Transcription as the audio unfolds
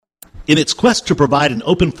In its quest to provide an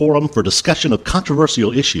open forum for discussion of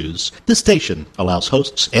controversial issues, this station allows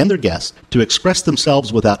hosts and their guests to express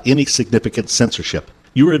themselves without any significant censorship.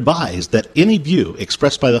 You are advised that any view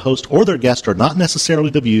expressed by the host or their guest are not necessarily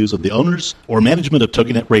the views of the owners or management of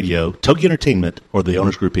TogiNet Radio, Togi Entertainment, or the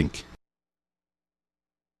Owners Group, Inc.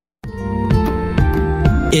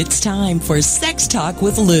 It's time for Sex Talk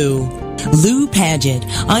with Lou Padgett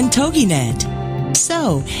on TogiNet.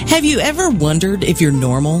 So, have you ever wondered if you're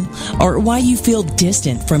normal or why you feel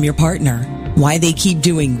distant from your partner? Why they keep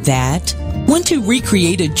doing that? Want to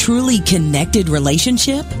recreate a truly connected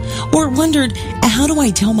relationship? Or wondered, how do I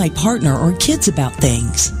tell my partner or kids about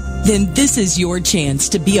things? Then this is your chance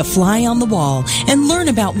to be a fly on the wall and learn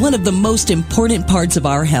about one of the most important parts of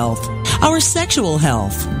our health, our sexual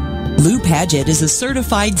health. Lou Padgett is a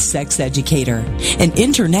certified sex educator, an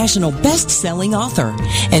international best-selling author,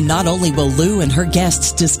 and not only will Lou and her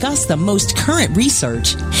guests discuss the most current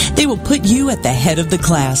research, they will put you at the head of the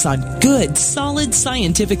class on good, solid,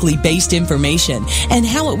 scientifically based information and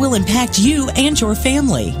how it will impact you and your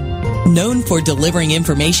family. Known for delivering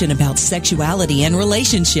information about sexuality and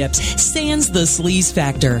relationships, sans the sleaze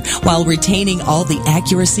factor, while retaining all the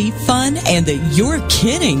accuracy, fun, and the you're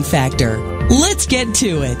kidding factor. Let's get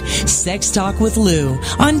to it. Sex Talk with Lou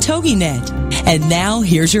on TogiNet. And now,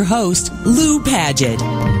 here's your host, Lou Padgett.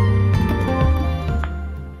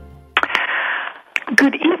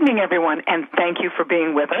 Good evening, everyone, and thank you for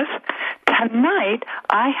being with us. Tonight,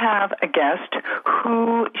 I have a guest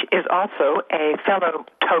who is also a fellow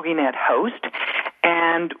TogiNet host,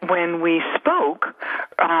 and when we spoke,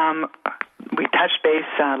 we touched base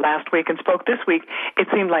last week and spoke this week, it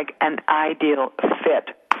seemed like an ideal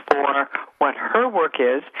fit for what her work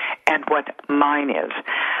is and what mine is.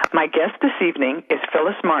 My guest this evening is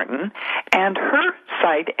Phyllis Martin, and her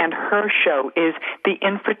site and her show is the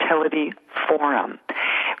Infertility Forum,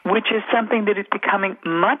 which is something that is becoming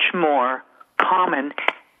much more common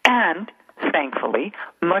and, thankfully,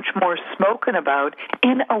 much more spoken about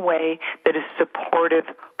in a way that is supportive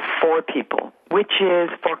for people, which is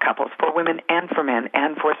for couples, for women and for men,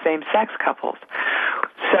 and for same-sex couples.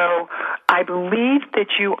 So I believe that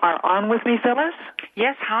you are on with me, Phyllis?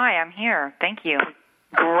 Yes, hi, I'm here. Thank you.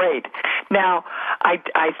 Great. Now,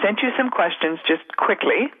 I sent you some questions just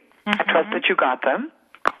quickly. I trust that you got them.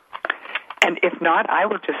 And if not, I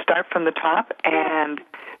will just start from the top, and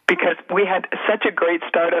because we had such a great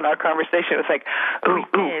start on our conversation, it was like, ooh,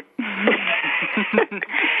 we did.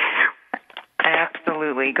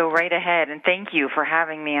 Absolutely. Go right ahead, and thank you for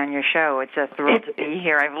having me on your show. It's a thrill to be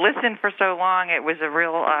here. I've listened for so long. It was a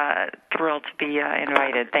real thrill to be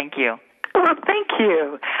invited. Thank you. Well, thank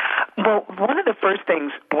you. Well, one of the first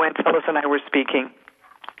things when Phyllis and I were speaking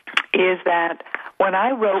is that when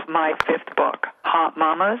I wrote my fifth book, Hot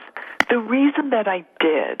Mamas, the reason that I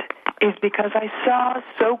did is because I saw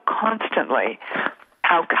so constantly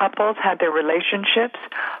how couples had their relationships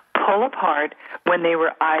pull apart when they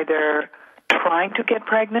were either trying to get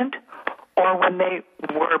pregnant or when they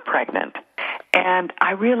were pregnant. And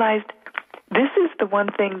I realized this is the one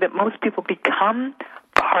thing that most people become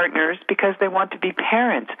partners because they want to be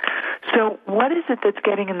parents. So what is it that's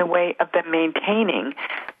getting in the way of them maintaining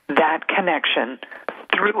that connection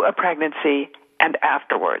through a pregnancy and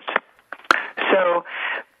afterwards? So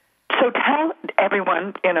tell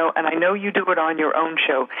everyone, and I know you do it on your own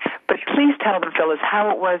show, but please tell them, Phyllis,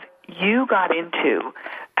 how it was you got into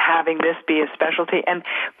having this be a specialty. And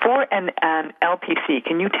for an LPC,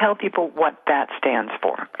 can you tell people what that stands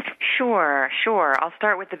for? Sure. I'll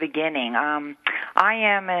start with the beginning. I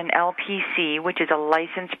am an LPC, which is a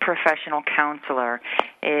licensed professional counselor.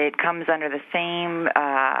 It comes under the same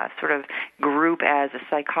sort of group as a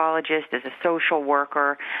psychologist, as a social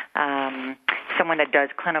worker, someone that does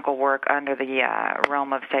clinical work under the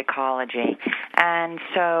realm of psychology. And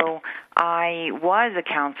so I was a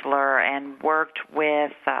counselor and worked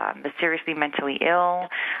with the seriously mentally ill.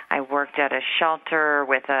 I worked at a shelter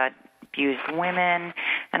with abused women,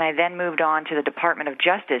 and I then moved on to the Department of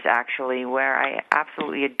Justice, actually, where I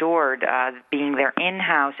absolutely adored being their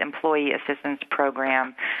in-house Employee Assistance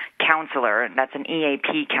Program counselor. That's an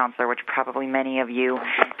EAP counselor, which probably many of you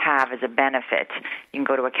have as a benefit. You can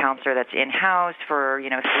go to a counselor that's in-house for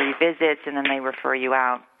 3 visits, and then they refer you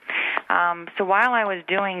out. So while I was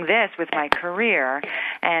doing this with my career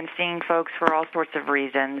and seeing folks for all sorts of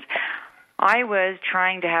reasons, I was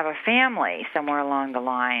trying to have a family somewhere along the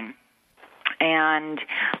line. And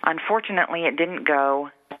unfortunately, it didn't go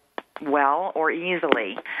well or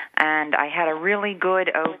easily. And I had a really good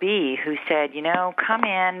OB who said, come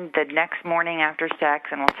in the next morning after sex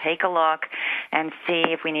and we'll take a look and see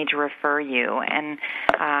if we need to refer you. And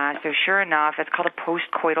so sure enough, it's called a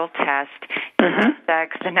postcoital test.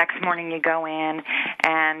 Sex. The next morning you go in,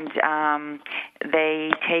 and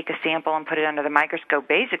they take a sample and put it under the microscope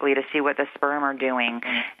basically to see what the sperm are doing.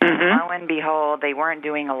 And lo and behold, they weren't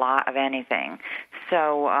doing a lot of anything.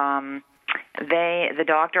 So the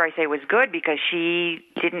doctor, I say, was good because she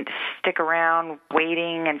didn't stick around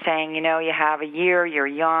waiting and saying, you have a year, you're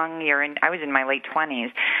young, I was in my late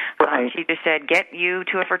 20s. Right. She just said, get you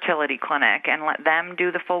to a fertility clinic and let them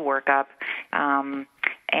do the full workup.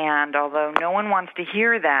 And although no one wants to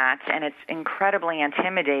hear that, and it's incredibly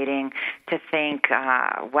intimidating to think,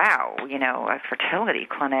 wow, a fertility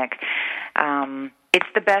clinic, it's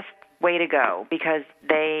the best way to go because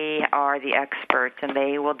they are the experts, and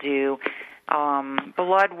they will do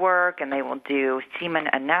blood work, and they will do semen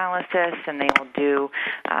analysis, and they will do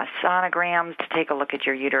sonograms to take a look at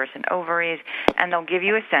your uterus and ovaries, and they'll give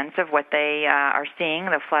you a sense of what they are seeing.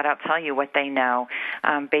 They'll flat out tell you what they know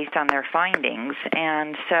based on their findings.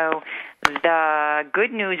 And so the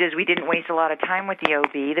good news is we didn't waste a lot of time with the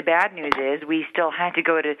OB. The bad news is we still had to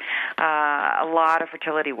go to a lot of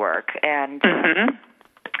fertility work. And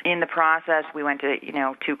in the process, we went to,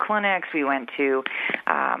 2 clinics. We went to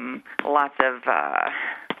lots of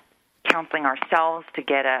counseling ourselves to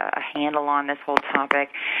get a handle on this whole topic.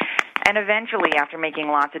 And eventually, after making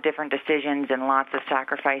lots of different decisions and lots of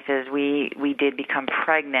sacrifices, we did become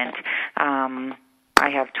pregnant. I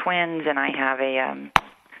have twins, and I have a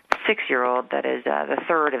 6-year-old that is the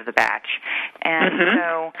third of the batch. And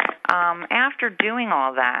so after doing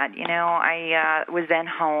all that, I was then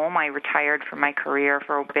home. I retired from my career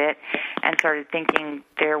for a bit and started thinking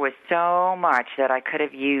there was so much that I could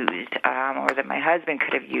have used or that my husband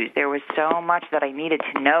could have used. There was so much that I needed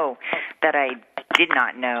to know that I did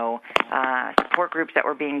not know. Support groups that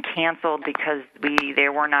were being canceled because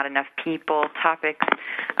there were not enough people. Topics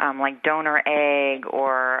like donor egg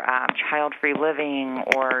or child-free living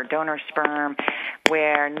or donor sperm,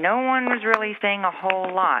 where no one was really saying a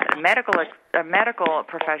whole lot. A medical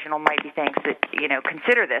professional might be saying,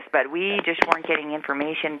 consider this, but we just weren't getting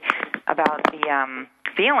information about the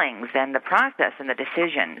feelings and the process and the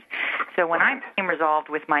decisions. So when I became resolved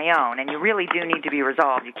with my own, and you really do need to be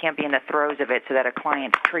resolved, you can't be in the throes of it so that a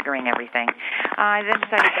client's triggering everything, I then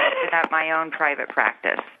decided to set up my own private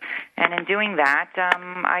practice. And in doing that,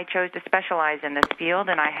 I chose to specialize in this field,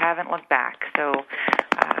 and I haven't looked back. So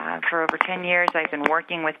for over 10 years, I've been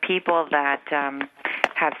working with people that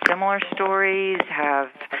have similar stories, have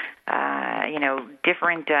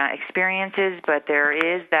different experiences, but there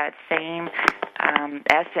is that same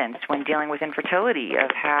essence when dealing with infertility of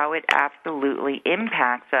how it absolutely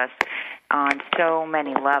impacts us on so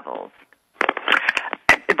many levels.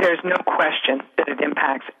 There's no question that it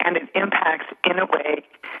impacts, and it impacts in a way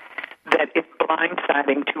that it's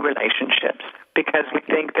blindsiding to relationships because we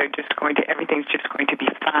think everything's just going to be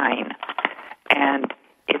fine, and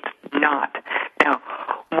it's not. Now,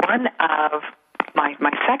 one of my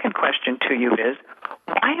second question to you is,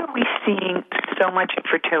 why are we seeing so much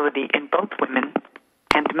infertility in both women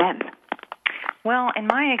and men? Well, in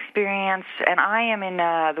my experience, and I am in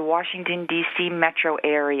the Washington, D.C. metro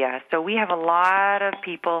area, so we have a lot of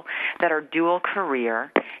people that are dual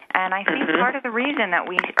career, and I think part of the reason that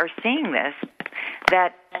we are seeing this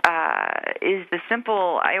that is the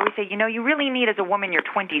simple, I always say, you really need as a woman your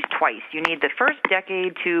 20s twice. You need the first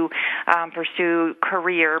decade to pursue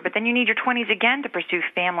career, but then you need your 20s again to pursue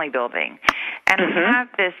family building. And we have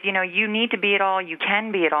this, you need to be it all, you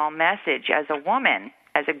can be it all message as a woman,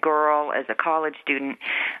 as a girl, as a college student.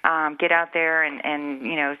 Get out there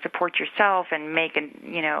and support yourself and make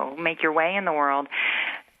your way in the world.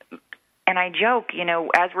 And I joke,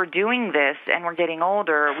 as we're doing this and we're getting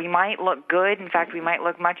older, we might look good. In fact, we might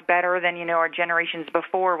look much better than, our generations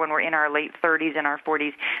before when we're in our late 30s and our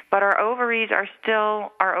 40s. But our ovaries are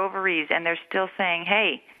still our ovaries, and they're still saying,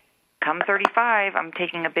 hey, come 35, I'm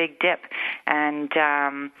taking a big dip. And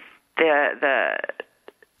the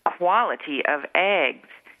quality of eggs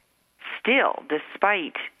still,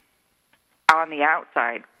 despite on the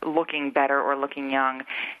outside looking better or looking young,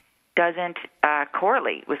 doesn't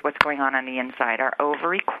correlate with what's going on the inside. Our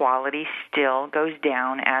ovary quality still goes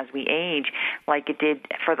down as we age, like it did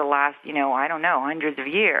for the last, hundreds of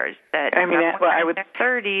years. That in their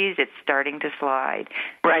 30s, it's starting to slide.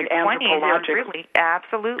 Right, anthropologic. 20s are really,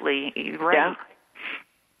 absolutely, right. Yeah.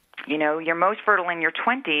 You're most fertile in your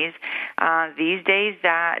 20s. These days,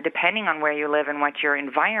 depending on where you live and what your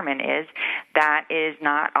environment is, that is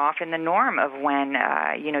not often the norm of when,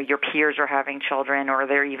 your peers are having children or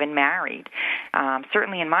they're even married.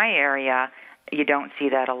 Certainly in my area, you don't see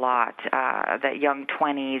that a lot, that young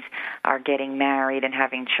 20s are getting married and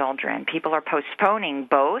having children. People are postponing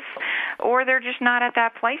both, or they're just not at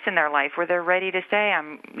that place in their life where they're ready to say,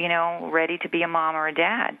 I'm, ready to be a mom or a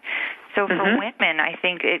dad. So for women, I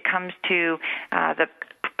think it comes to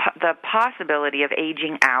the possibility of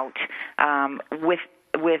aging out with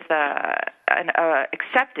an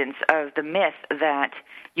acceptance of the myth that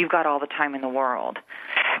you've got all the time in the world.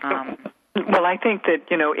 Well, I think that,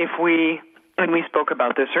 when we spoke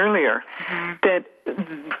about this earlier, that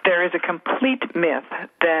there is a complete myth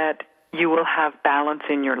that you will have balance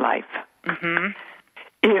in your life.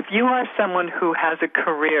 If you are someone who has a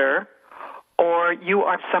career, or you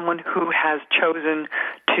are someone who has chosen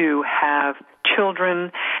to have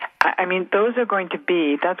children, I mean, that's going to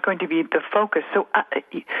be the focus. So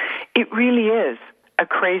it really is a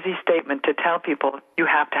crazy statement to tell people you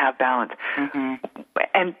have to have balance.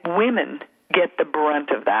 And women get the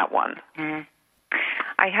brunt of that one.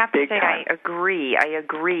 I have to say I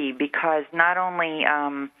agree, because not only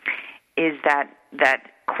is that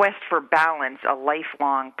quest for balance a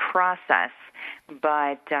lifelong process,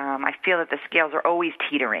 but I feel that the scales are always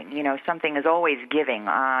teetering. Something is always giving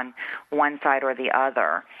on one side or the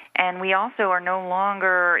other. And we also are no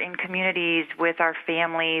longer in communities with our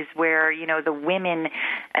families where, the women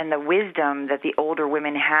and the wisdom that the older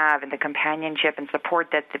women have and the companionship and support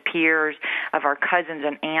that the peers of our cousins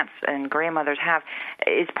and aunts and grandmothers have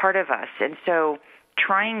is part of us. And so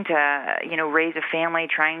trying to, raise a family,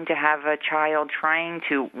 trying to have a child, trying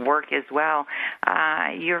to work as well,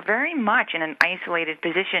 you're very much in an isolated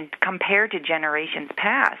position compared to generations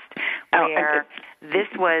past, where this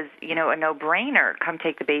was, a no-brainer. Come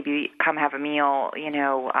take the baby, come have a meal,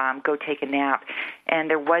 go take a nap. And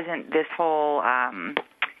there wasn't this whole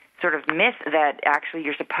sort of myth that actually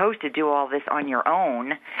you're supposed to do all this on your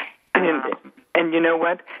own. And you know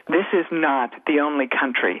what? This is not the only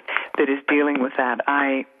country that is dealing with that.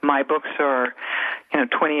 My books are,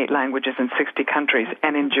 28 languages in 60 countries.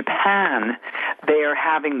 And in Japan, they are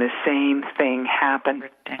having the same thing happen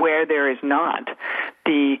where there is not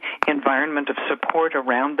the environment of support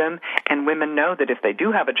around them. And women know that if they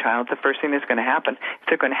do have a child, the first thing that's going to happen is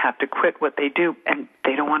they're going to have to quit what they do. And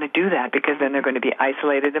they don't want to do that because then they're going to be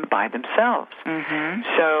isolated and by themselves.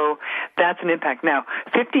 So that's an impact. Now,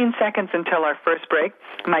 15 seconds until our first break.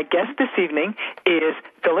 My guest this evening is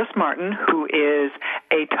Phyllis Martin, who is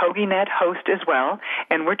a TogiNet host as well,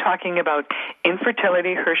 and we're talking about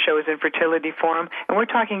infertility. Her show is Infertility Forum, and we're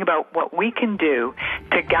talking about what we can do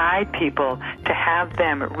to guide people to have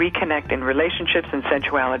them reconnect in relationships and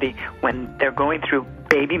sensuality when they're going through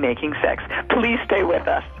baby-making sex. Please stay with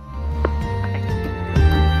us.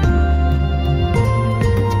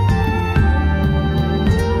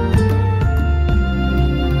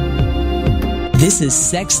 This is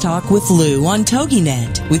Sex Talk with Lou on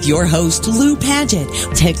TogiNet with your host, Lou Paget.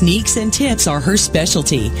 Techniques and tips are her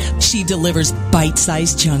specialty. She delivers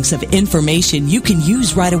bite-sized chunks of information you can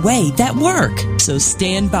use right away that work. So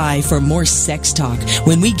stand by for more sex talk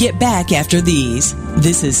when we get back after these.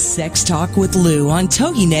 This is Sex Talk with Lou on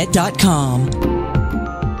TogiNet.com.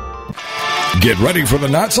 Get ready for the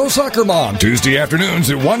Not So Soccer Mom, Tuesday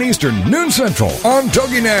afternoons at 1 Eastern, noon Central, on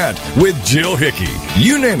TogiNet with Jill Hickey.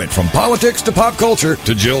 You name it, from politics to pop culture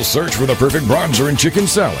to Jill's search for the perfect bronzer and chicken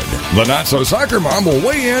salad. The Not So Soccer Mom will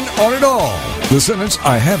weigh in on it all. The sentence,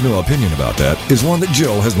 "I have no opinion about that," is one that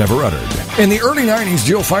Jill has never uttered. In the early 90s,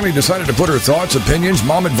 Jill finally decided to put her thoughts, opinions,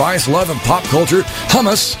 mom advice, love of pop culture,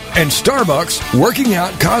 hummus, and Starbucks, working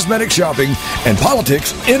out, cosmetic shopping, and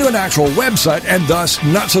politics into an actual website, and thus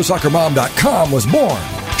NotSoSoccerMom.com was born.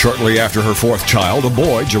 Shortly after her fourth child, a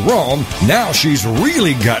boy, Jerome, now she's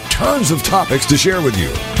really got tons of topics to share with you.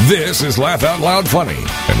 This is Laugh Out Loud Funny,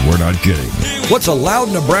 and we're not kidding. What's a loud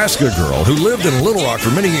Nebraska girl who lived in Little Rock for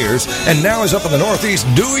many years and now is up in the Northeast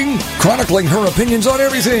doing? Chronicling her opinions on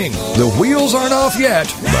everything. The wheels aren't off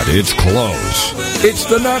yet, but it's close. It's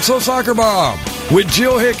the Not So Soccer Mom with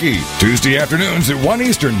Jill Hickey, Tuesday afternoons at 1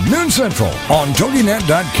 Eastern, noon Central, on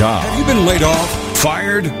TogiNet.com. Have you been laid off,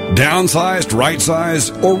 fired, downsized,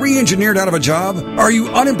 right-sized, or re-engineered out of a job? Are you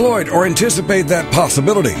unemployed or anticipate that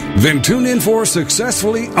possibility? Then tune in for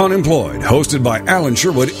Successfully Unemployed, hosted by Alan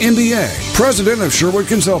Sherwood, MBA, president of Sherwood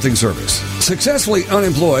Consulting Service. Successfully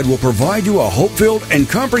Unemployed will provide you a hope-filled and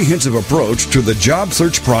comprehensive approach to the job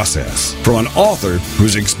search process from an author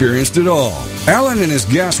who's experienced it all. Alan and his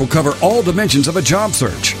guests will cover all dimensions of a job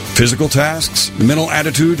search: physical tasks, mental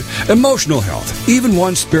attitude, emotional health, even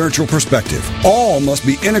one's spiritual perspective, all all must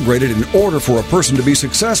be integrated in order for a person to be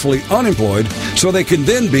successfully unemployed so they can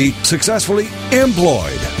then be successfully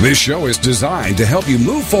employed. This show is designed to help you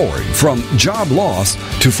move forward from job loss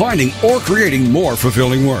to finding or creating more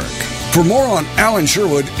fulfilling work. For more on Alan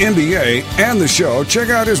Sherwood, MBA, and the show, check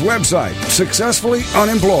out his website,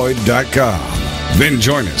 successfullyunemployed.com. Then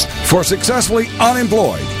join us for Successfully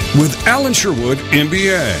Unemployed with Alan Sherwood,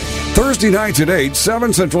 MBA. Thursday nights at 8,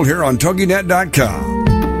 7 Central here on TogiNet.com.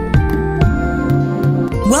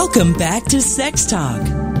 Welcome back to Sex Talk.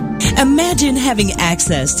 Imagine having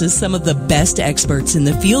access to some of the best experts in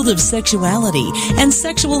the field of sexuality and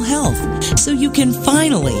sexual health so you can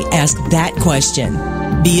finally ask that question.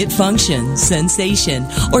 Be it function, sensation,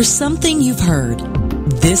 or something you've heard,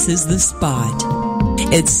 this is the spot.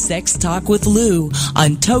 It's Sex Talk with Lou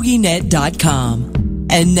on TogiNet.com.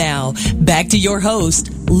 And now, back to your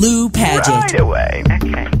host, Lou Paget. Right away.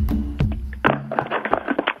 Okay.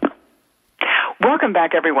 Welcome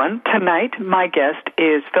back, everyone. Tonight, my guest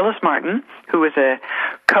is Phyllis Martin, who is a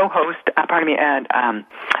co-host, a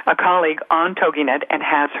colleague on TogiNet and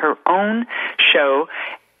has her own show,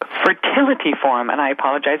 Fertility Forum, and I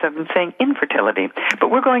apologize, I've been saying infertility, but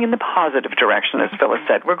we're going in the positive direction, as Phyllis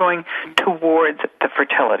said. We're going towards the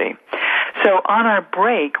fertility. So on our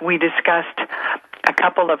break, we discussed a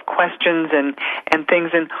couple of questions and things,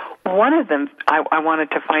 and one of them I wanted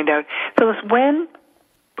to find out, Phyllis,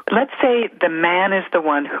 let's say the man is the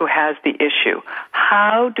one who has the issue,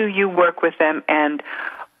 how do you work with them, and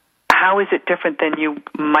how is it different than you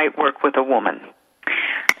might work with a woman?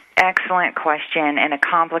 Excellent question and a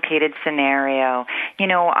complicated scenario.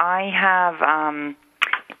 I have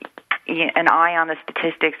an eye on the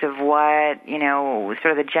statistics of what,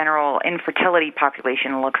 sort of the general infertility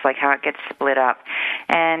population looks like, how it gets split up.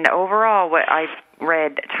 And overall, what I've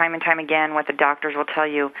read time and time again, what the doctors will tell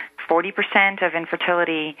you, 40% of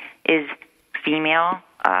infertility is female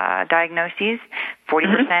diagnoses,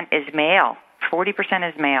 40% is male. 40%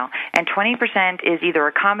 is male, and 20% is either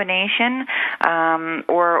a combination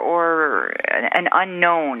or an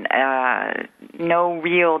unknown, no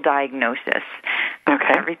real diagnosis.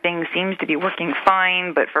 Okay. Everything seems to be working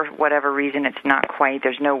fine, but for whatever reason, it's not quite.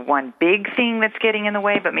 There's no one big thing that's getting in the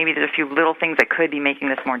way, but maybe there's a few little things that could be making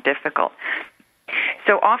this more difficult.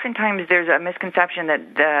 So oftentimes there's a misconception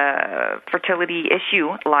that the fertility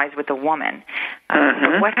issue lies with the woman.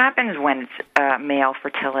 What happens when it's male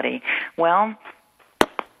fertility? Well,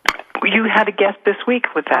 you had a guest this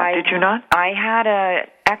week with that, did you not? I had an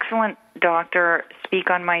excellent doctor speak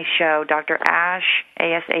on my show, Dr. Ash,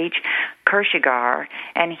 A-S-H, Kershigar,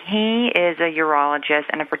 and he is a urologist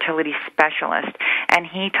and a fertility specialist, and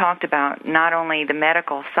he talked about not only the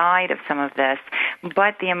medical side of some of this,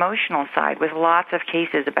 but the emotional side, with lots of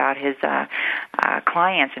cases about his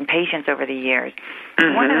clients and patients over the years.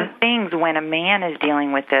 One of the things when a man is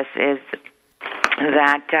dealing with this is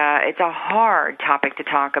that it's a hard topic to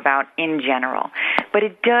talk about in general, but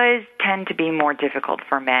it does tend to be more difficult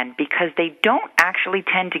for men because they don't actually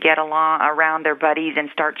tend to get along around their buddies and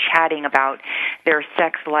start chatting about their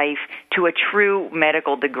sex life to a true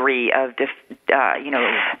medical degree of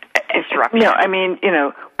disruption. No, I mean,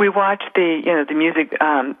 we watch the music,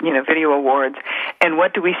 video awards, and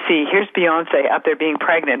what do we see? Here's Beyonce up there being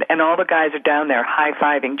pregnant, and all the guys are down there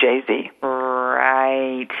high-fiving Jay-Z.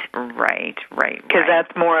 Right. Because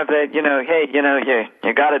that's more of the, hey,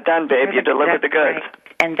 you got it done, babe. You delivered the goods. Right.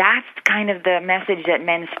 And that's kind of the message that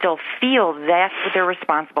men still feel that's what they're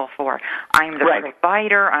responsible for. I'm the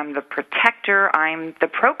provider, I'm the protector, I'm the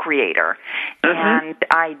procreator. And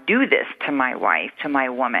I do this to my wife, to my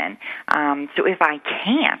woman. So if I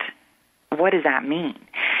can't, what does that mean?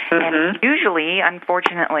 And usually,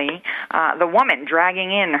 unfortunately, the woman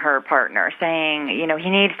dragging in her partner, saying, he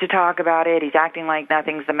needs to talk about it, he's acting like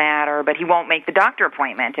nothing's the matter, but he won't make the doctor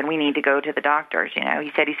appointment, and we need to go to the doctors.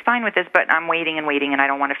 He said he's fine with this, but I'm waiting, and I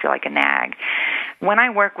don't want to feel like a nag. When I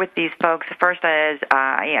work with these folks, the first is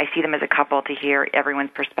I see them as a couple to hear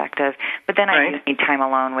everyone's perspective, but then I do need time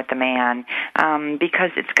alone with the man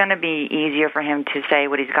because it's going to be easier for him to say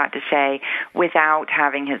what he's got to say without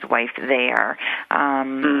having his wife there.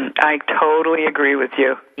 I totally agree with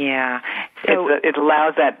you. Yeah. So it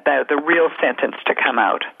allows the real sentence to come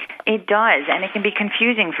out. It does, and it can be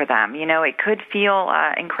confusing for them. It could feel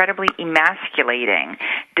incredibly emasculating,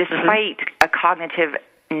 despite a cognitive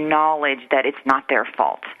knowledge that it's not their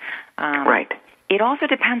fault. Right. It also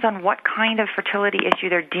depends on what kind of fertility issue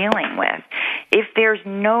they're dealing with. If there's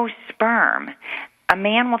no sperm, a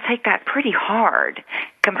man will take that pretty hard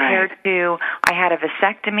compared to I had a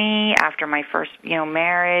vasectomy after my first,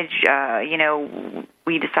 marriage.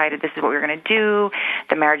 We decided this is what we were going to do.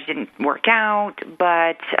 The marriage didn't work out,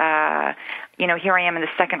 but here I am in the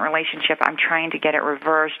second relationship. I'm trying to get it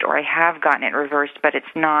reversed, or I have gotten it reversed, but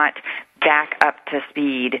it's not back up to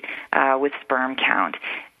speed with sperm count.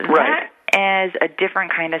 Right. That is a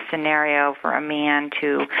different kind of scenario for a man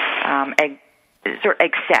to sort of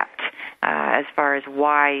accept as far as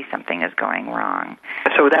why something is going wrong.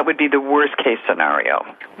 So that would be the worst case scenario.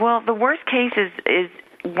 Well, the worst case is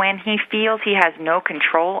when he feels he has no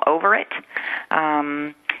control over it,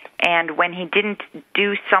 and when he didn't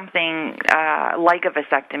do something like a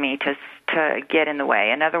vasectomy to get in the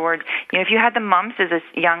way. In other words, if you had the mumps as a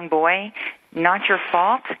young boy, not your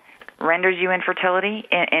fault, renders you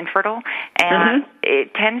infertile, and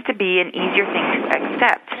it tends to be an easier thing to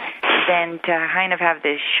accept than to kind of have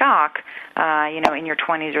this shock, in your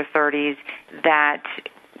 20s or 30s that,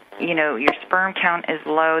 your sperm count is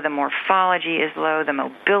low, the morphology is low, the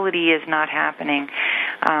mobility is not happening.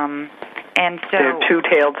 And so they're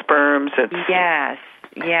two-tailed sperms. Yes.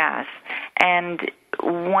 And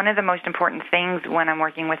one of the most important things when I'm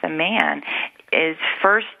working with a man is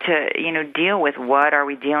first to, deal with what are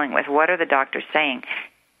we dealing with? What are the doctors saying?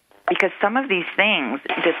 Because some of these things,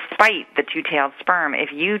 despite the two-tailed sperm,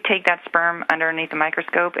 if you take that sperm underneath the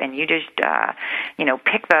microscope and you just,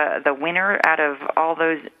 pick the winner out of all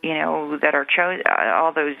those, that are chosen,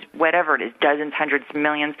 all those, whatever it is, dozens, hundreds,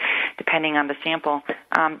 millions, depending on the sample,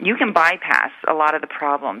 you can bypass a lot of the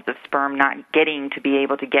problems of sperm not getting to be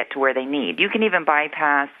able to get to where they need. You can even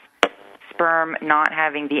bypass sperm not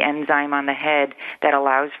having the enzyme on the head that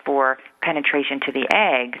allows for penetration to the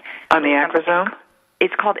egg. On the acrosome?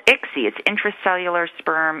 It's called ICSI. It's intracellular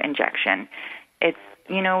sperm injection. It's,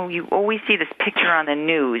 you always see this picture on the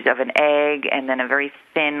news of an egg and then a very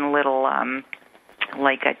thin little,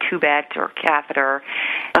 like a tubette or catheter.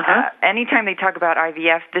 Anytime they talk about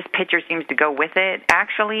IVF, this picture seems to go with it.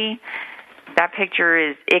 Actually, that picture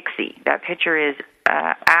is ICSI. That picture is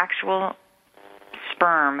actual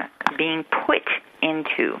sperm being put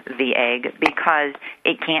into the egg because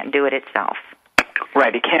it can't do it itself.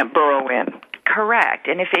 Right, it can't burrow in. Correct.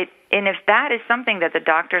 And if that is something that the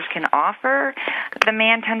doctors can offer, the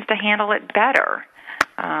man tends to handle it better.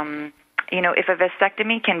 If a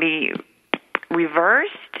vasectomy can be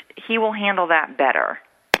reversed, he will handle that better.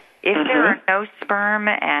 If there are no sperm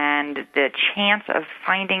and the chance of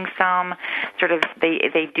finding some sort of,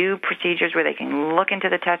 they do procedures where they can look into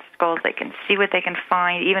the testicles, they can see what they can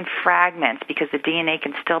find, even fragments, because the DNA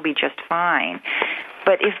can still be just fine.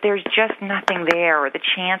 But if there's just nothing there, or the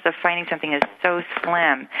chance of finding something is so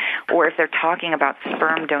slim, or if they're talking about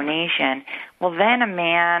sperm donation, well, then a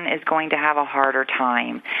man is going to have a harder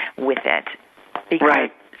time with it. Because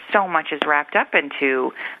so much is wrapped up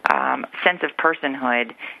into sense of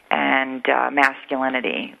personhood and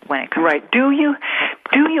masculinity when it comes. Right. Do you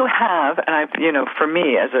have? And for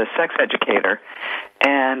me as a sex educator,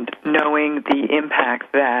 and knowing the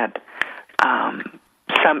impact that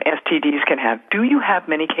some STDs can have, do you have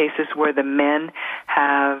many cases where the men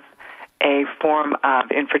have a form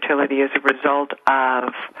of infertility as a result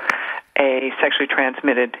of a sexually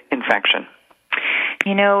transmitted infection?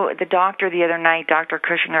 The doctor the other night, Dr.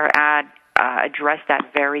 Kushner, addressed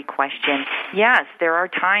that very question. Yes, there are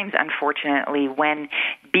times, unfortunately, when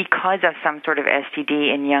because of some sort of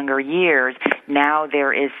STD in younger years, now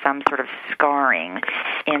there is some sort of scarring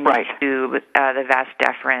in the tube, the vas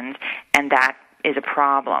deferens, and that is a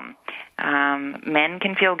problem. Men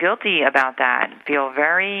can feel guilty about that, feel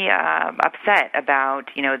very upset about,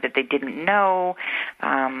 that they didn't know.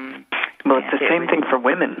 Well, it's the same thing for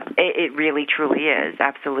women. It really, truly is,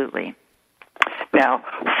 absolutely. Now,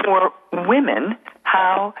 for women,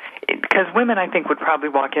 because women, I think, would probably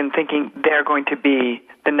walk in thinking they're going to be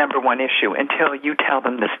the number one issue until you tell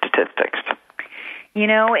them the statistics.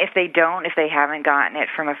 If they haven't gotten it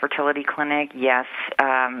from a fertility clinic, yes,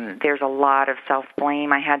 there's a lot of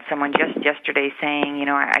self-blame. I had someone just yesterday saying,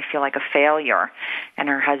 I feel like a failure, and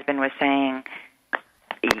her husband was saying,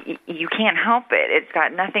 you can't help it. It's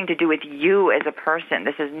got nothing to do with you as a person.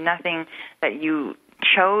 This is nothing that you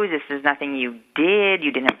chose. This is nothing you did.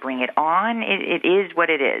 You didn't bring it on. It is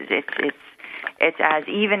what it is. It's as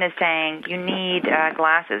even as saying you need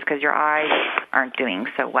glasses because your eyes aren't doing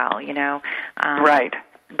so well, Right.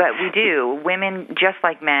 But we do. Women, just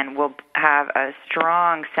like men, will have a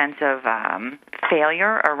strong sense of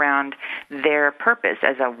failure around their purpose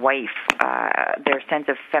as a wife, their sense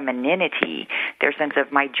of femininity, their sense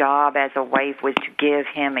of my job as a wife was to give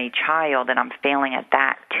him a child, and I'm failing at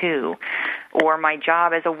that too. Or my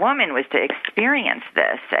job as a woman was to experience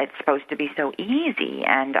this. It's supposed to be so easy,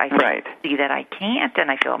 and I see that I can't, and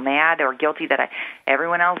I feel mad or guilty that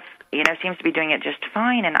everyone else, seems to be doing it just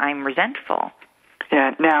fine, and I'm resentful.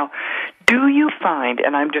 Yeah. Now, do you find,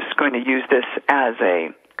 and I'm just going to use this as a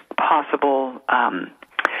possible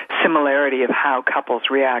similarity of how couples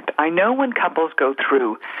react. I know when couples go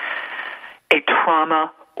through a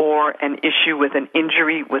trauma or an issue with an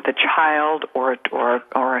injury with a child or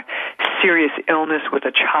serious illness with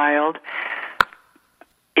a child,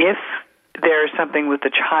 if there's something with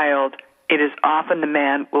the child, it is often the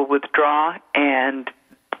man will withdraw and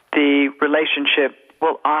the relationship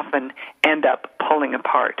will often end up pulling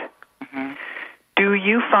apart. Mm-hmm. Do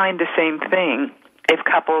you find the same thing if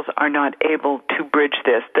couples are not able to bridge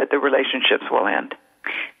this, that the relationships will end?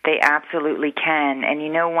 They absolutely can. And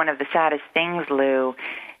one of the saddest things, Lou,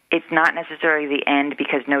 it's not necessarily the end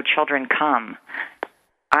because no children come.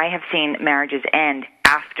 I have seen marriages end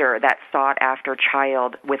after that sought-after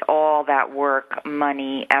child with all that work,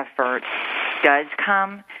 money, effort does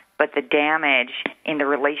come, but the damage in the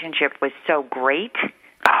relationship was so great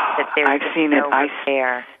that there's no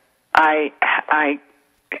repair. I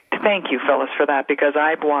thank you, Phyllis, for that, because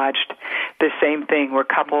I've watched the same thing where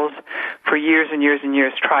couples for years and years and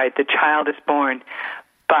years tried. The child is born,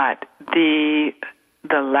 but the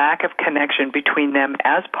lack of connection between them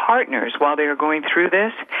as partners while they are going through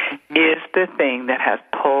this is the thing that has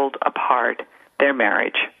pulled apart their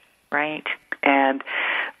marriage. Right. And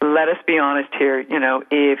let us be honest here,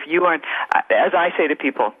 if you aren't, as I say to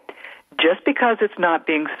people, just because it's not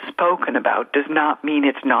being spoken about does not mean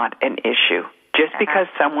it's not an issue. Just because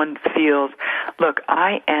someone feels, look,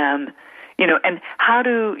 I am, and how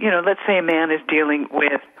do, let's say a man is dealing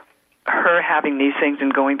with her having these things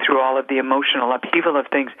and going through all of the emotional upheaval of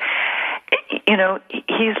things,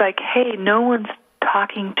 he's like, hey, no one's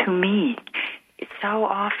talking to me. So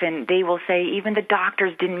often they will say even the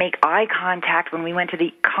doctors didn't make eye contact when we went to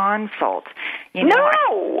the consult.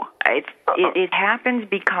 No! It happens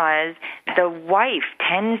because the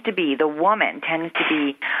woman tends to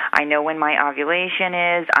be, I know when my ovulation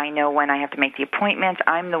is, I know when I have to make the appointments,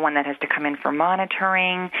 I'm the one that has to come in for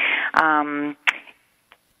monitoring. And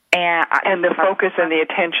the focus and the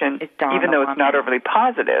attention, even though it's not overly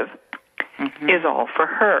positive, is all for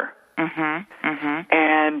her. Mm-hmm. Mm-hmm.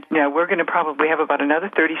 And we're going to probably have about another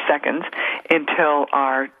 30 seconds until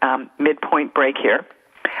our midpoint break here.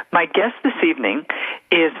 My guest this evening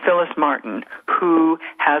is Phyllis Martin, who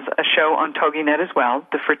has a show on TogiNet as well,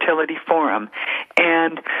 the Fertility Forum.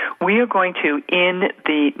 And we are going to, in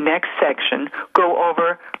the next section, go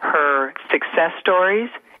over her success stories.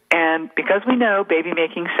 And because we know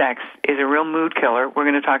baby-making sex is a real mood killer, we're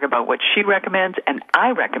going to talk about what she recommends and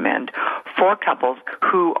I recommend for couples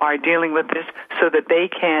who are dealing with this so that they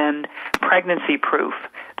can pregnancy-proof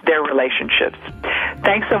their relationships.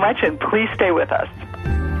 Thanks so much, and please stay with us.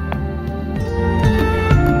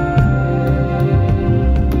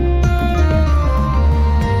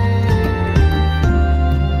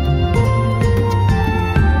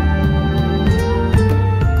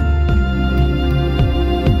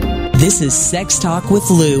 This is Sex Talk with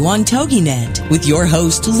Lou on TogiNet with your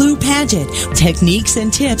host, Lou Paget. Techniques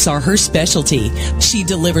and tips are her specialty. She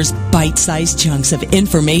delivers bite-sized chunks of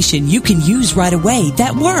information you can use right away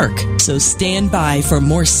that work. So stand by for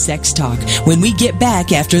more sex talk when we get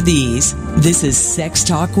back after these. This is Sex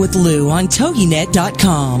Talk with Lou on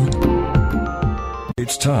TogiNet.com.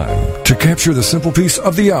 It's time to capture the simple piece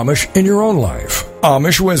of the Amish in your own life.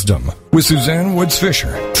 Amish Wisdom with Suzanne Woods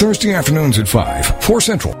Fisher. Thursday afternoons at 5, 4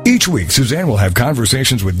 Central. Each week, Suzanne will have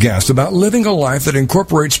conversations with guests about living a life that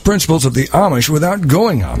incorporates principles of the Amish without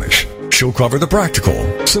going Amish. She'll cover the practical,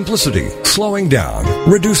 simplicity, slowing down,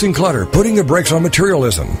 reducing clutter, putting the brakes on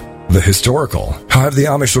materialism. The historical, how have the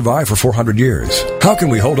Amish survived for 400 years? How can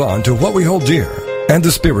we hold on to what we hold dear? And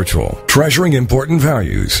the spiritual, treasuring important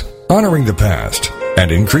values, honoring the past, and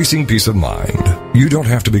increasing peace of mind. You don't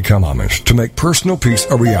have to become Amish to make personal peace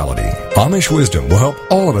a reality. Amish Wisdom will help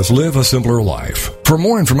all of us live a simpler life. For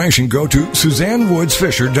more information, go to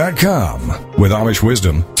SuzanneWoodsFisher.com. With Amish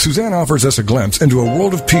Wisdom, Suzanne offers us a glimpse into a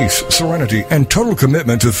world of peace, serenity, and total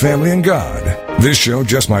commitment to family and God. This show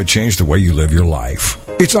just might change the way you live your life.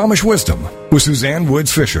 It's Amish Wisdom with Suzanne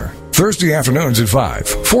Woods Fisher. Thursday afternoons at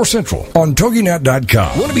 5, 4 Central on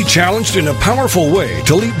TogiNet.com. Want to be challenged in a powerful way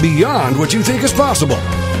to leap beyond what you think is possible?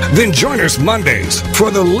 Then join us Mondays for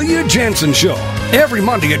the Leah Jansen Show. Every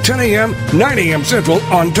Monday at 10 a.m., 9 a.m. Central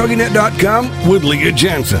on TogiNet.com with Leah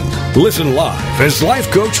Jansen. Listen live as life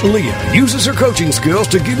coach Leah uses her coaching skills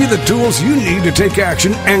to give you the tools you need to take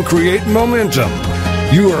action and create momentum.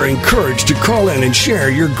 You are encouraged to call in and share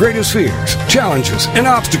your greatest fears, challenges, and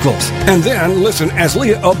obstacles. And then listen as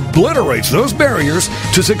Leah obliterates those barriers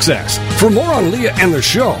to success. For more on Leah and the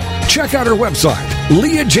show, check out her website,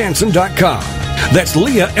 leahjansen.com. That's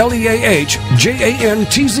Leah,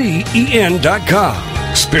 LeahJantzen.com.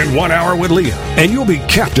 Spend 1 hour with Leah, and you'll be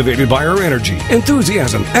captivated by her energy,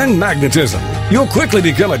 enthusiasm, and magnetism. You'll quickly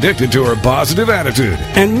become addicted to her positive attitude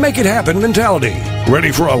and make it happen mentality.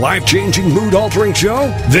 Ready for a life-changing, mood-altering show?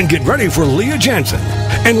 Then get ready for Leah Jansen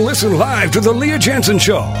and listen live to The Leah Jansen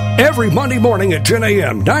Show every Monday morning at 10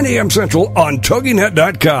 a.m., 9 a.m. Central on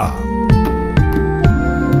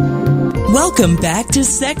TogiNet.com. Welcome back to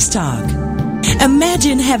Sex Talk.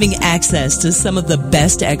 Imagine having access to some of the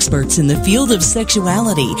best experts in the field of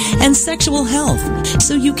sexuality and sexual health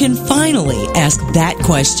so you can finally ask that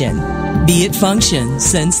question. Be it function,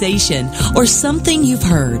 sensation, or something you've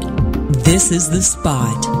heard. This is the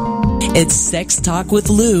spot. It's Sex Talk with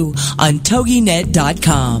Lou on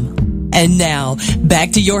TogiNet.com. And now,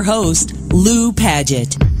 back to your host, Lou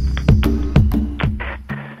Paget.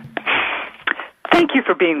 Thank you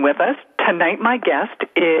for being with us. Tonight my guest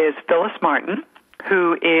is Phyllis Martin,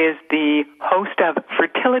 who is the host of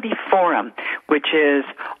Fertility Forum, which is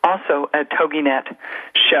also a TogiNet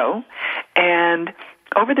show. And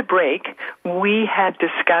over the break, we had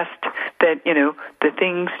discussed that, the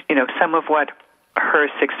things, some of what her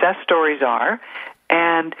success stories are.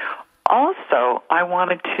 And also, I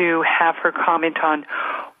wanted to have her comment on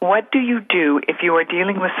what do you do if you are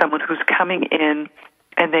dealing with someone who's coming in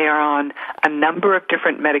and they are on a number of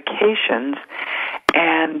different medications,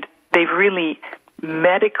 and they've really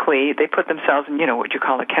medically, they put themselves in, what you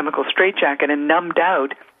call a chemical straitjacket and numbed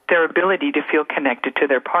out their ability to feel connected to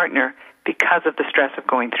their partner because of the stress of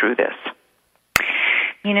going through this.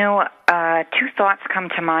 Two thoughts come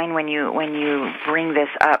to mind when you bring this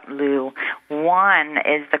up, Lou. One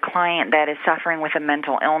is the client that is suffering with a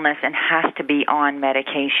mental illness and has to be on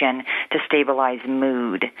medication to stabilize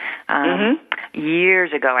mood.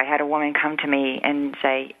 Years ago, I had a woman come to me and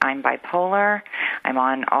say, I'm bipolar, I'm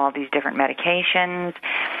on all these different medications,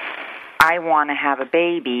 I want to have a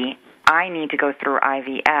baby, I need to go through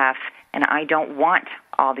IVF, and I don't want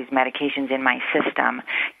all these medications in my system.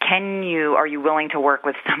 Are you willing to work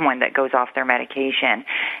with someone that goes off their medication?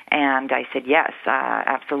 And I said, yes,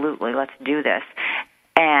 absolutely, let's do this.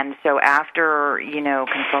 And so after,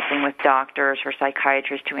 consulting with doctors or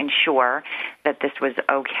psychiatrists to ensure that this was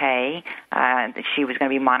okay, that she was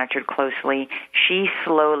going to be monitored closely, she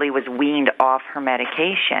slowly was weaned off her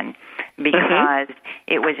medication because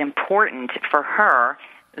it was important for her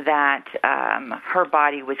that her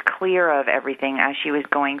body was clear of everything as she was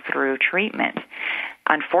going through treatment.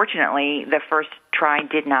 Unfortunately, the first try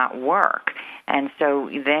did not work. And so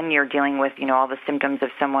then you're dealing with, all the symptoms of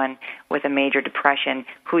someone with a major depression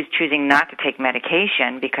who's choosing not to take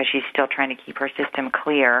medication because she's still trying to keep her system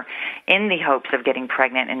clear in the hopes of getting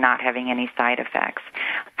pregnant and not having any side effects.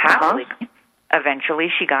 Happily, eventually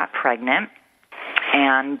she got pregnant.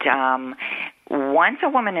 And once a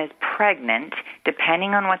woman is pregnant,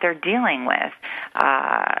 depending on what they're dealing with,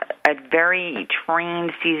 a very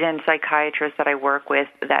trained, seasoned psychiatrist that I work with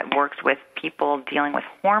that works with people dealing with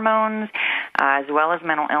hormones as well as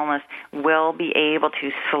mental illness will be able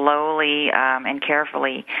to slowly and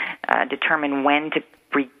carefully determine when to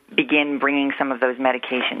begin bringing some of those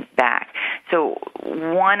medications back. So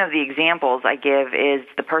one of the examples I give is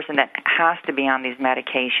the person that has to be on these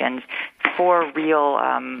medications for real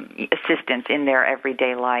assistance in their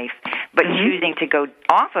everyday life, but choosing to go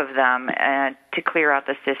off of them to clear out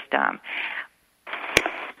the system.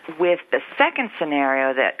 With the second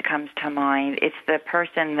scenario that comes to mind, it's the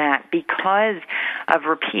person that, because of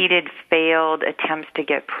repeated failed attempts to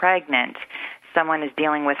get pregnant, someone is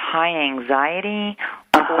dealing with high anxiety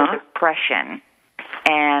or depression.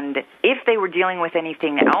 And if they were dealing with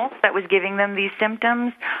anything else that was giving them these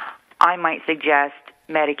symptoms, I might suggest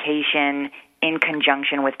medication in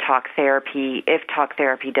conjunction with talk therapy if talk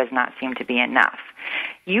therapy does not seem to be enough.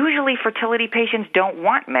 Usually fertility patients don't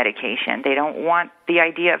want medication. They don't want the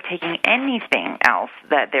idea of taking anything else,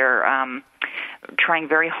 that they're trying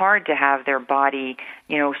very hard to have their body,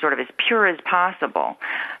 sort of as pure as possible.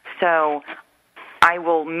 So I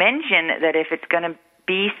will mention that if it's going to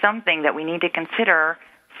be something that we need to consider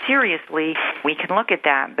seriously, we can look at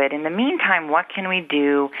that. But in the meantime, what can we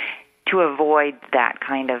do to avoid that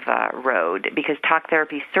kind of road? Because talk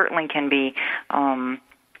therapy certainly can be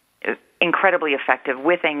incredibly effective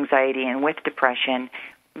with anxiety and with depression,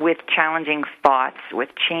 with challenging thoughts, with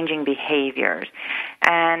changing behaviors,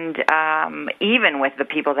 and even with the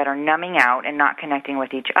people that are numbing out and not connecting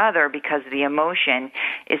with each other because the emotion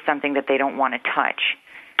is something that they don't want to touch.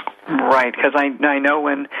 Right, because I know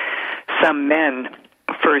when some men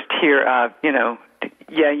first hear,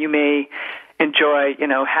 you may enjoy,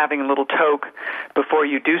 having a little toke before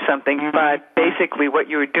you do something, but basically what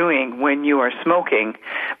you're doing when you are smoking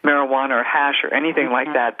marijuana or hash or anything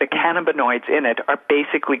like that, the cannabinoids in it are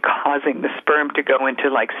basically causing the sperm to go into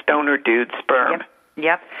like stoner dude sperm.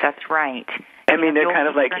 Yep, that's right. I mean, they're kind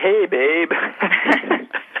of like, hey, babe.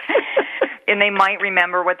 And they might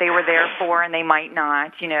remember what they were there for, and they might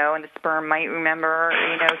not, and the sperm might remember,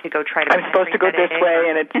 to go try to... I'm supposed to go this way,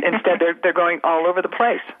 and instead they're going all over the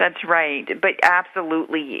place. That's right. But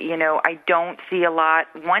absolutely, I don't see a lot.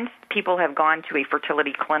 Once people have gone to a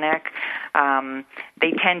fertility clinic,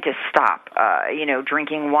 they tend to stop,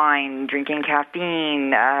 drinking wine, drinking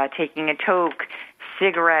caffeine, taking a toke,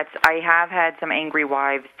 cigarettes. I have had some angry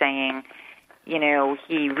wives saying,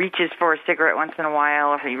 he reaches for a cigarette once in a while,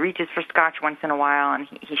 or he reaches for scotch once in a while, and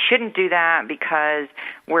he shouldn't do that because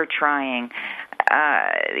we're trying.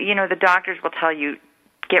 The doctors will tell you,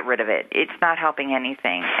 get rid of it. It's not helping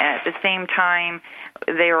anything. At the same time,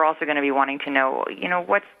 they are also going to be wanting to know,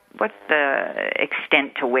 what's the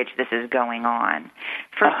extent to which this is going on.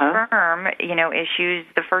 For sperm, issues,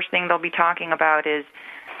 the first thing they'll be talking about is,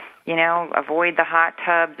 avoid the hot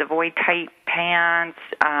tubs, avoid tight pants,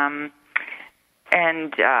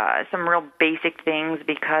 and some real basic things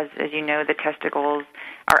because, as you know, the testicles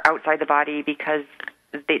are outside the body because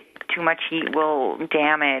too much heat will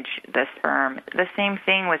damage the sperm. The same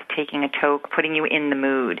thing with taking a toke, putting you in the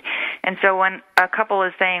mood. And so when a couple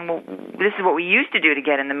is saying, well, this is what we used to do to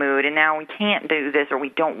get in the mood, and now we can't do this or we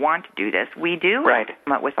don't want to do this, we do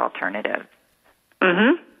come up with alternatives.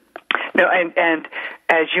 Mm-hmm. No, and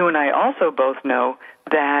as you and I also both know,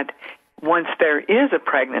 that once there is a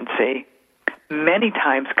pregnancy, many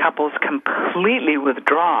times couples completely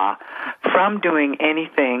withdraw from doing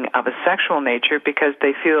anything of a sexual nature because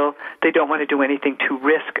they feel they don't want to do anything to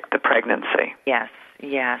risk the pregnancy. Yes.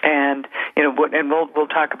 And we'll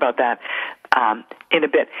talk about that in a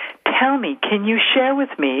bit. Tell me, can you share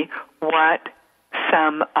with me what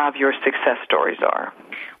some of your success stories are?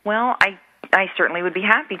 Well, I certainly would be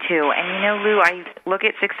happy to. And Lou, I look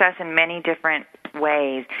at success in many different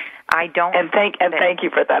ways. I don't. And thank you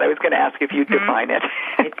for that. I was going to ask if you'd define it.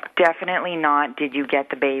 It's definitely not, did you get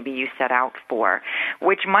the baby you set out for,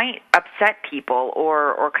 which might upset people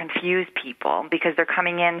or confuse people because they're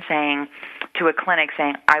coming in to a clinic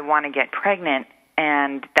saying, I want to get pregnant,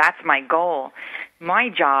 and that's my goal. My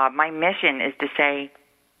job, my mission is to say,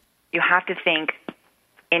 you have to think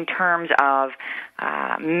in terms of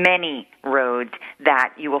many roads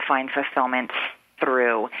that you will find fulfillment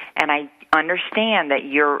through. And I understand that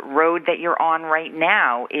your road that you're on right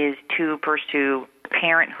now is to pursue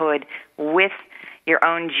parenthood with your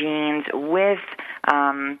own genes, with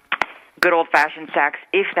good old-fashioned sex,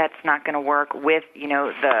 if that's not going to work, with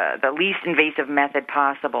the least invasive method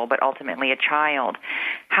possible, but ultimately a child.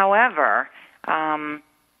 However,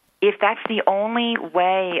 if that's the only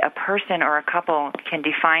way a person or a couple can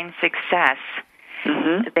define success,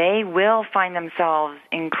 they will find themselves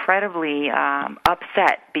incredibly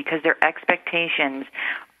upset because their expectations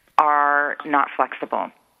are not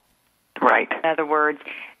flexible. Right. In other words,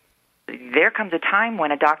 there comes a time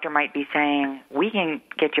when a doctor might be saying, we can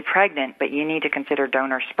get you pregnant, but you need to consider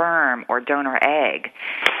donor sperm or donor egg.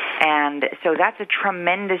 And so that's a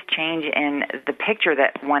tremendous change in the picture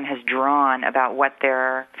that one has drawn about what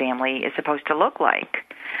their family is supposed to look like.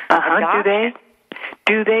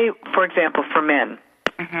 Do they, for example, for men,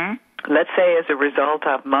 let's say as a result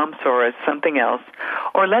of mumps or as something else,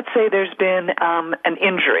 or let's say there's been an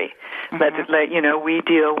injury. We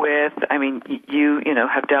deal with, you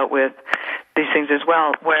have dealt with these things as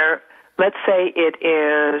well, where let's say it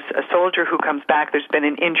is a soldier who comes back, there's been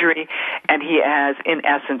an injury, and he has, in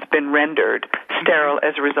essence, been rendered sterile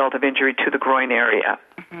as a result of injury to the groin area.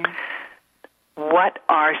 What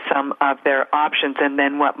are some of their options, and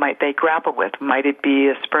then what might they grapple with? Might it be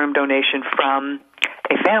a sperm donation from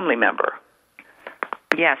a family member?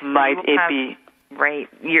 Yes. Might it be... Right.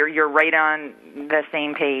 You're right on the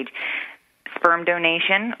same page. Sperm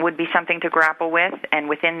donation would be something to grapple with, and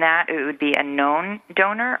within that, it would be a known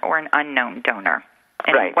donor or an unknown donor.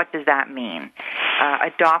 And what does that mean?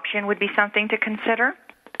 Adoption would be something to consider.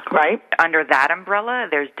 Right. Under that umbrella,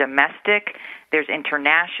 there's domestic, there's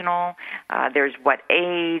international, there's what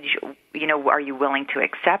age, are you willing to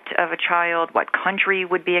accept of a child, what country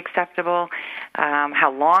would be acceptable,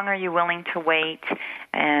 how long are you willing to wait,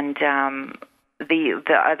 and the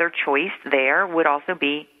other choice there would also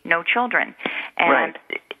be no children. And right.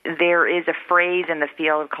 There is a phrase in the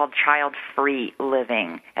field called child-free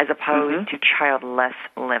living as opposed to childless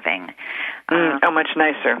living. Much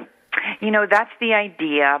nicer. That's the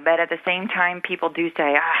idea, but at the same time, people do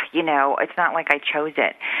say, it's not like I chose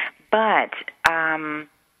it. But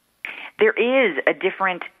there is a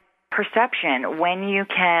different perception when you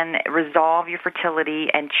can resolve your fertility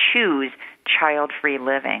and choose child-free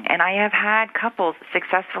living. And I have had couples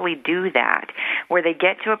successfully do that, where they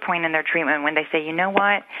get to a point in their treatment when they say, you know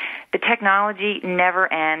what, the technology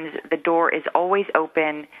never ends, the door is always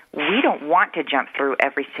open, we don't want to jump through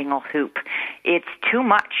every single hoop. It's too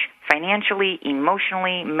much, financially,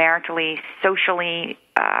 emotionally, maritally, socially.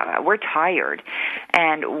 We're tired.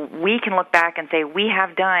 And we can look back and say, we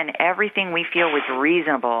have done everything we feel was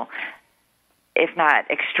reasonable, if not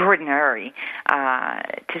extraordinary,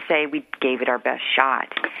 to say we gave it our best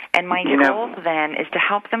shot. And my goal then is to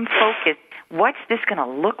help them focus, what's this going to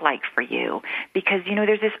look like for you? Because,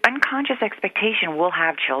 there's this unconscious expectation we'll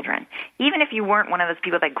have children. Even if you weren't one of those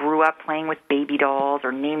people that grew up playing with baby dolls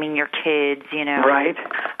or naming your kids, Right.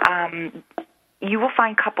 You will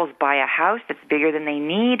find couples buy a house that's bigger than they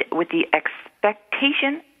need with the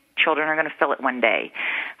expectation children are going to fill it one day.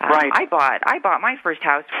 Right. I bought my first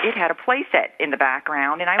house. It had a play set in the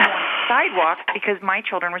background, and I wanted sidewalks because my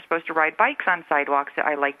children were supposed to ride bikes on sidewalks.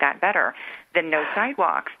 I liked that better than no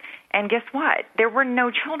sidewalks. And guess what? There were no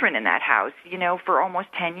children in that house, for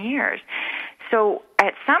almost 10 years. So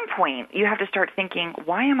at some point, you have to start thinking,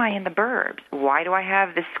 why am I in the burbs? Why do I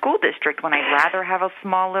have this school district when I'd rather have a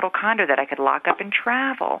small little condo that I could lock up and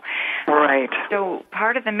travel? Right. So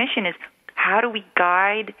part of the mission is, how do we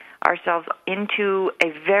guide ourselves into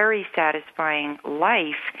a very satisfying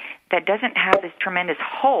life that doesn't have this tremendous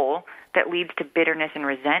hole that leads to bitterness and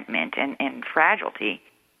resentment and fragility?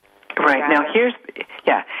 Right. Now, here's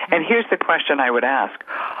the question I would ask.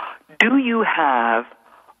 Do you have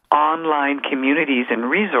online communities and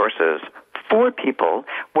resources for people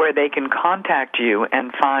where they can contact you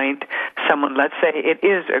and find someone? Let's say it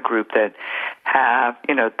is a group that have,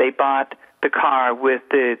 they bought the car with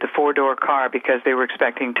the four-door car because they were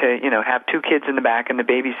expecting to, have two kids in the back and the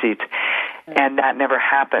baby seats, and that never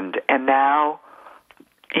happened. And now,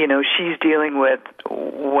 she's dealing with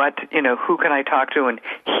what, who can I talk to, and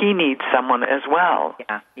he needs someone as well.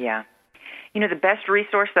 Yeah. The best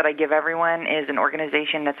resource that I give everyone is an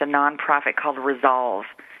organization that's a nonprofit called Resolve.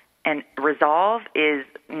 And Resolve is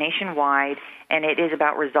nationwide, and it is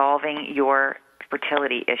about resolving your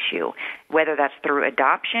fertility issue, whether that's through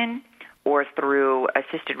adoption or through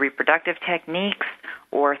assisted reproductive techniques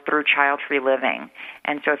or through child-free living.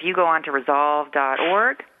 And so if you go on to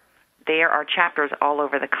resolve.org, there are chapters all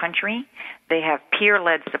over the country. They have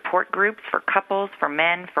peer-led support groups for couples, for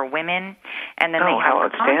men, for women. And then they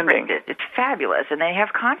have conferences. It's fabulous. And they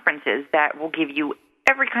have conferences that will give you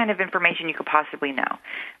every kind of information you could possibly know.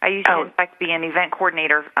 I used to, in fact, be an event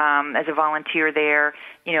coordinator as a volunteer there.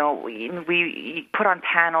 We put on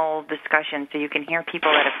panel discussions so you can hear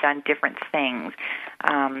people that have done different things.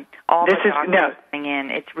 All this the documents coming in.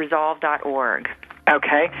 It's resolve.org.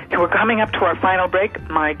 Okay. So we're coming up to our final break.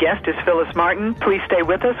 My guest is Phyllis Martin. Please stay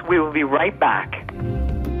with us. We will be right back.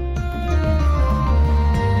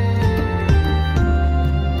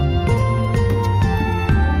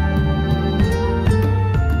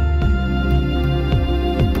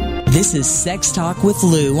 This is Sex Talk with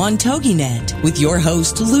Lou on TogiNet with your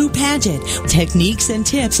host, Lou Paget. Techniques and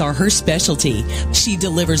tips are her specialty. She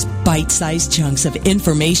delivers bite-sized chunks of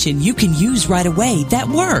information you can use right away that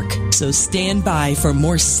work. So stand by for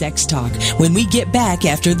more Sex Talk when we get back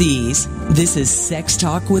after these. This is Sex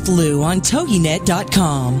Talk with Lou on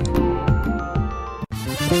TogiNet.com.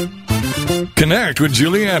 Connect with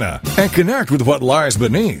Juliana and connect with what lies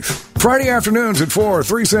beneath. Friday afternoons at 4,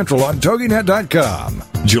 3 Central on TogiNet.com.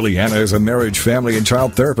 Juliana is a marriage, family, and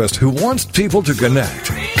child therapist who wants people to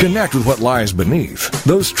connect. Connect with what lies beneath,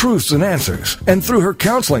 those truths and answers. And through her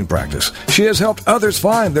counseling practice, she has helped others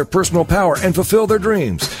find their personal power and fulfill their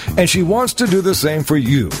dreams. And she wants to do the same for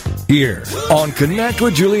you. Here on Connect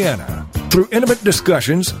with Juliana. Through intimate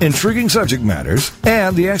discussions, intriguing subject matters,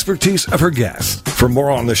 and the expertise of her guests. For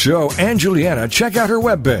more on the show and Juliana, check out her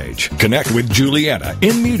webpage,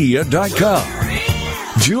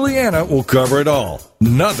 connectwithjuliana.inmedia.com. Juliana will cover it all.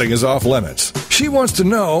 Nothing is off limits. She wants to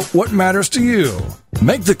know what matters to you.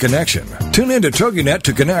 Make the connection. Tune in to TogiNet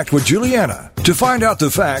to connect with Juliana to find out the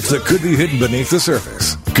facts that could be hidden beneath the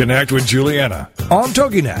surface. Connect with Juliana on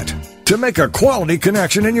TogiNet to make a quality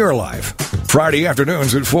connection in your life. Friday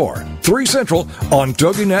afternoons at 4, 3 Central on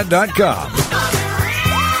TogiNet.com.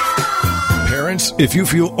 Parents, if you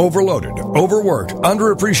feel overloaded, overworked,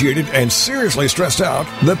 underappreciated, and seriously stressed out,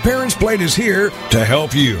 The Parents Plate is here to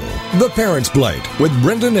help you. The Parents Plate with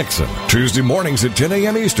Brenda Nixon. Tuesday mornings at 10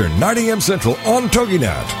 a.m. Eastern, 9 a.m. Central on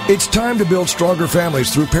TogiNet. It's time to build stronger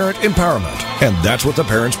families through parent empowerment. And that's what The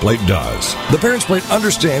Parents Plate does. The Parents Plate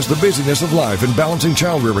understands the busyness of life and balancing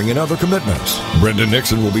child rearing and other commitments. Brenda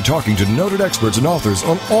Nixon will be talking to noted experts and authors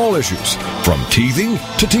on all issues, from teething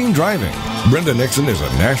to teen driving. Brenda Nixon is a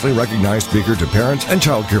nationally recognized speaker to parents and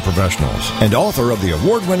child care professionals and author of the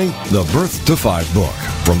award-winning The Birth to 5 book.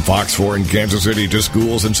 From Fox 4 in Kansas City to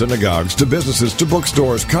schools and synagogues to businesses to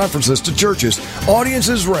bookstores, conferences to churches,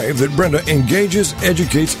 audiences rave that Brenda engages,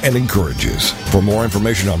 educates, and encourages. For more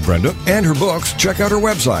information on Brenda and her books, check out her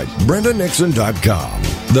website, brendanixon.com.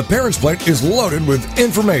 The Parents Plate is loaded with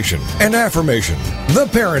information and affirmation. The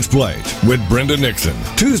Parents Plate with Brenda Nixon.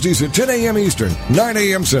 Tuesdays at 10 a.m. Eastern, 9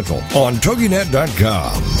 a.m. Central on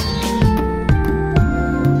TogiNet.com.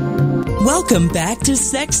 Welcome back to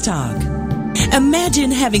Sex Talk.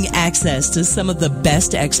 Imagine having access to some of the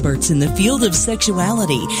best experts in the field of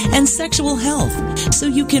sexuality and sexual health so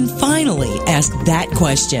you can finally ask that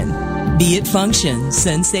question. Be it function,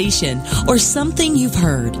 sensation, or something you've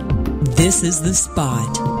heard. This is the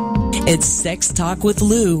spot. It's Sex Talk with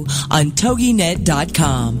Lou on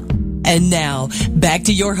TogiNet.com. And now, back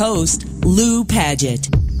to your host, Lou Paget.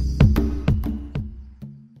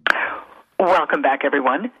 Welcome back,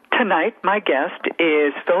 everyone. Tonight, my guest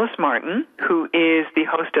is Phyllis Martin, who is the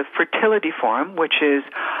host of Fertility Forum, which is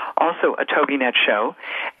also a TogiNet show.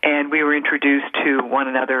 And we were introduced to one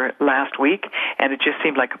another last week, and it just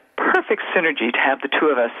seemed like a perfect synergy to have the two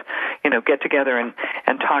of us, get together and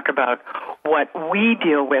talk about what we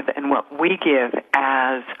deal with and what we give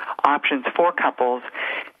as options for couples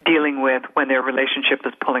dealing with when their relationship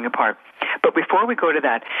is pulling apart. But before we go to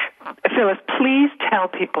that, Phyllis, please tell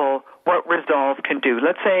people what Resolve can do.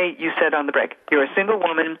 Let's say you said on the break, you're a single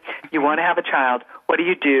woman, you want to have a child. What do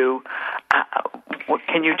you do?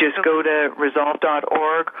 Can you just go to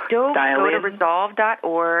resolve.org? Go to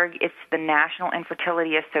resolve.org. It's the National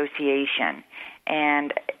Infertility Association.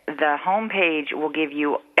 And the homepage will give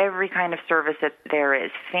you every kind of service that there is.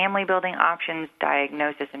 Family building options,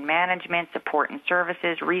 diagnosis and management, support and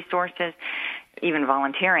services, resources, even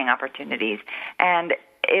volunteering opportunities. And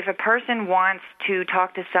if a person wants to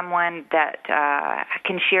talk to someone that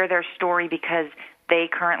can share their story because they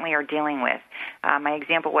currently are dealing with. My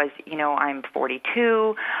example was, I'm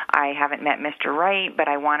 42, I haven't met Mr. Right, but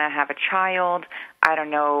I want to have a child. I don't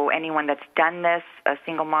know anyone that's done this, a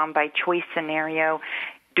single mom by choice scenario.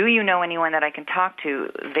 Do you know anyone that I can talk to?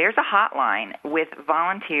 There's a hotline with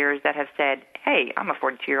volunteers that have said, hey, I'm a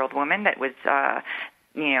 42-year-old woman that was,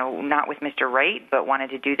 not with Mr. Right, but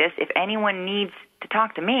wanted to do this. If anyone needs to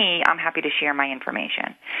talk to me, I'm happy to share my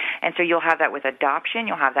information. And so you'll have that with adoption.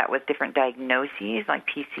 You'll have that with different diagnoses like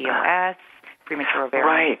PCOS, premature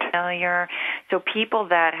ovarian failure. So people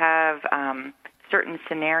that have certain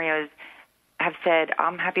scenarios have said,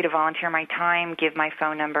 I'm happy to volunteer my time, give my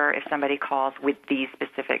phone number if somebody calls with these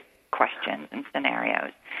specific questions and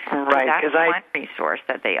scenarios. Right. So that's one resource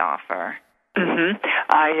that they offer. Mm-hmm.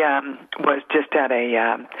 I was just at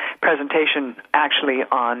a presentation actually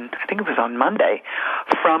I think it was on Monday,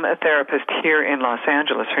 from a therapist here in Los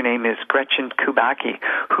Angeles. Her name is Gretchen Kubacki,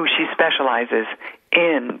 who she specializes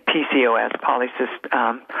in PCOS,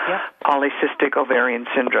 polycystic ovarian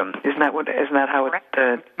syndrome. Isn't that how it's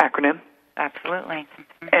the acronym? Absolutely.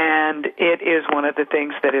 Mm-hmm. And it is one of the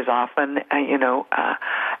things that is often,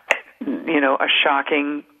 a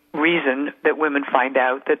shocking reason that women find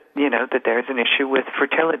out that that there's an issue with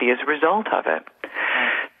fertility as a result of it.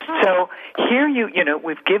 So here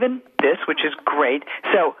we've given this, which is great.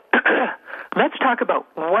 So let's talk about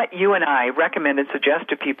what you and I recommend and suggest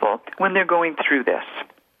to people when they're going through this.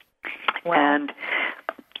 Well, and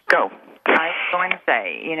go. I was going to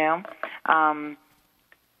say,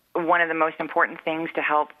 one of the most important things to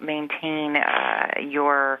help maintain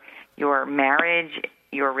your marriage,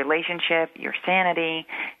 your relationship, your sanity,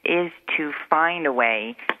 is to find a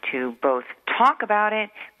way to both talk about it,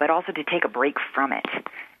 but also to take a break from it.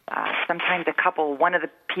 Sometimes one of the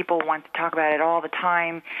people wants to talk about it all the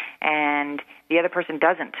time, and the other person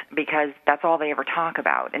doesn't, because that's all they ever talk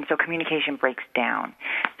about. And so communication breaks down.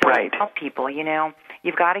 So right. I tell people,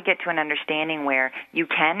 you've got to get to an understanding where you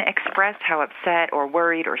can express how upset or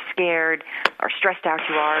worried or scared or stressed out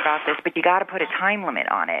you are about this, but you got to put a time limit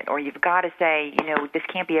on it, or you've got to say, this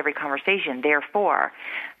can't be every conversation. Therefore,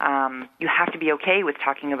 you have to be okay with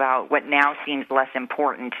talking about what now seems less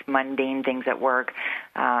important, mundane things at work,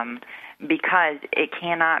 because it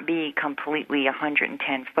cannot be completely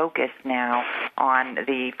 110 focused now on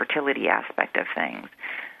the fertility aspect of things.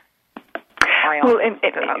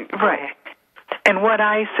 Right. And what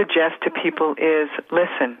I suggest to people is,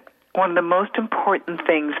 listen, one of the most important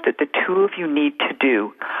things that the two of you need to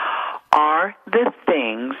do are the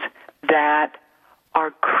things that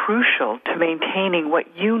are crucial to maintaining what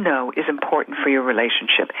you know is important for your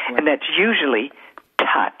relationship, and that's usually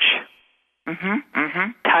touch.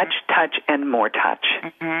 Touch, and more touch.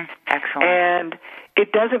 Excellent. And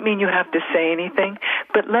it doesn't mean you have to say anything,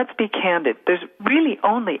 but let's be candid. There's really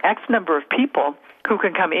only X number of people who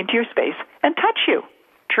can come into your space and touch you.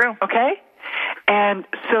 True. Okay? And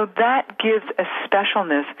so that gives a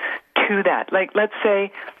specialness to that. Like, let's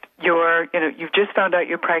say you've just found out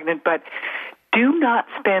you're pregnant, but do not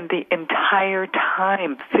spend the entire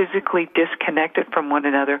time physically disconnected from one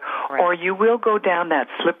another, or you will go down that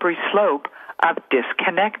slippery slope of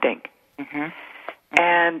disconnecting.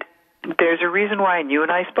 And there's a reason why, and you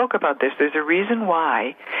and I spoke about this, there's a reason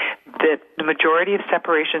why that the majority of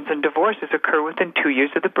separations and divorces occur within 2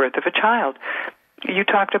 years of the birth of a child. You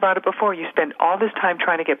talked about it before. You spend all this time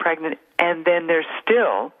trying to get pregnant, and then there's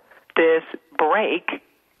still this break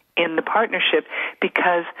in the partnership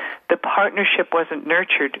because the partnership wasn't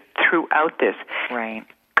nurtured throughout this. Right.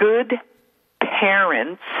 Good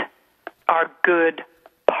parents are good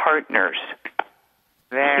partners.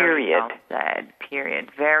 Very well said.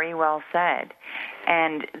 Period. Very well said.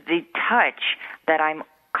 And the touch that I'm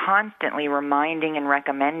constantly reminding and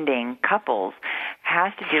recommending couples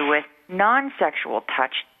has to do with non-sexual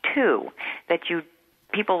touch too.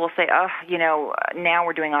 People will say, now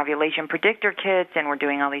we're doing ovulation predictor kits and we're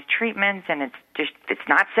doing all these treatments and it's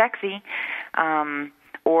not sexy.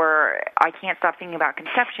 Or I can't stop thinking about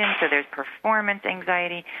conception, so there's performance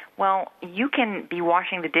anxiety. Well, you can be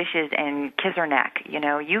washing the dishes and kiss her neck.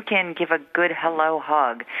 You can give a good hello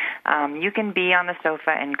hug. You can be on the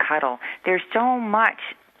sofa and cuddle. There's so much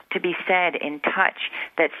to be said in touch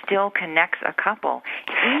that still connects a couple,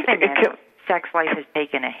 even if sex life has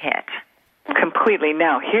taken a hit. Completely.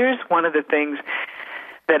 Now, here's one of the things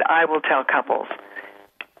that I will tell couples.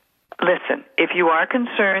 Listen, if you are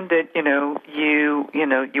concerned that,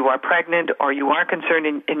 you are pregnant, or you are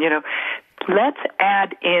concerned and let's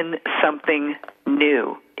add in something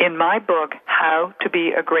new. In my book, How to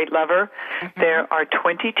Be a Great Lover, there are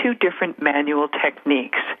 22 different manual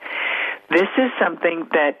techniques. This is something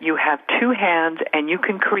that you have two hands and you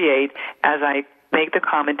can create, as I make the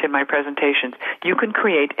comment in my presentations, you can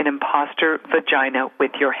create an imposter vagina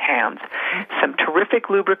with your hands. Some terrific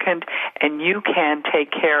lubricant, and you can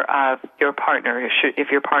take care of your partner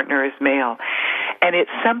if your partner is male. And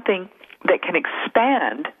it's something that can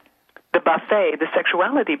expand the buffet, the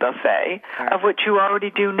sexuality buffet, of what you already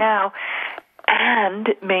do now, and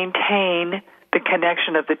maintain the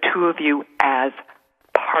connection of the two of you as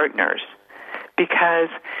partners. Because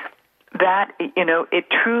that, it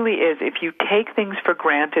truly is. If you take things for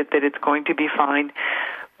granted that it's going to be fine,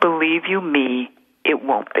 believe you me, it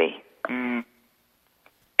won't be.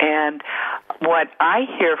 And what I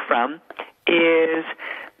hear from is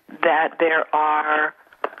that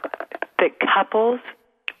that couples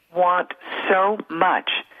want so much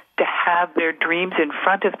to have their dreams in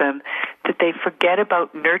front of them that they forget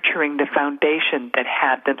about nurturing the foundation that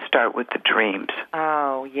had them start with the dreams.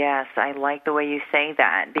 Oh, yes. I like the way you say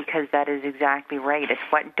that, because that is exactly right. It's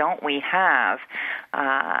what don't we have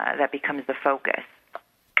that becomes the focus.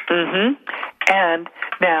 And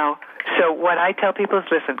now, so what I tell people is,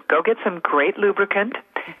 listen, go get some great lubricant,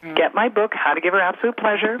 get my book, How to Give Her Absolute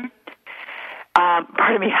Pleasure,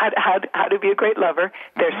 How to Be a Great Lover.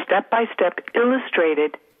 There's step-by-step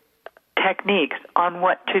illustrated techniques on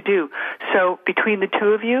what to do. So between the two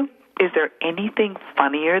of you, is there anything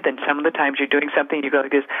funnier than some of the times you're doing something you go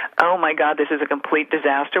like this, oh my God, this is a complete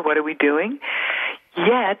disaster, what are we doing?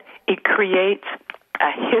 Yet it creates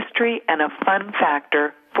a history and a fun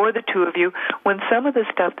factor for the two of you when some of the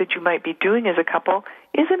stuff that you might be doing as a couple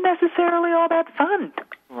isn't necessarily all that fun.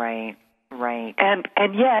 Right.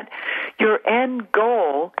 And yet your end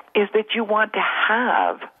goal is that you want to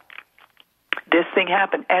have this thing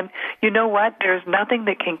happen. And you know what? There's nothing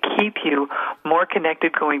that can keep you more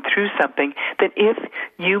connected going through something than if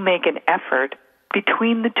you make an effort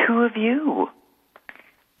between the two of you.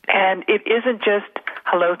 And it isn't just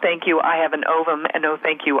hello, thank you, I have an ovum, and no,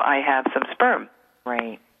 thank you, I have some sperm.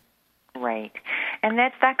 Right. And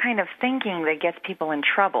that's that kind of thinking that gets people in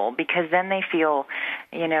trouble, because then they feel,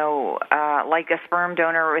 like a sperm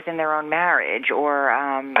donor within their own marriage, or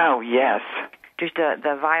just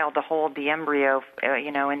the vial to hold the embryo,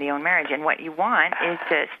 in the own marriage. And what you want is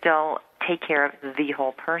to still take care of the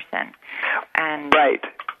whole person. And right.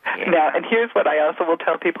 Now, and here's what I also will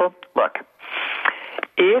tell people. Look,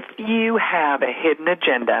 if you have a hidden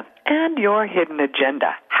agenda, and your hidden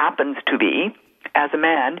agenda happens to be, as a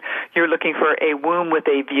man, you're looking for a womb with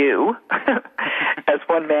a view, as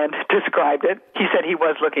one man described it. He said he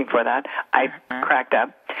was looking for that. I cracked up.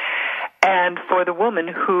 And for the woman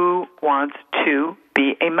who wants to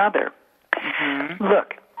be a mother. Mm-hmm.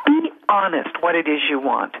 Look, be honest what it is you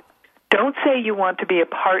want. Don't say you want to be a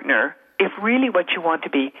partner if really what you want to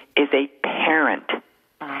be is a parent.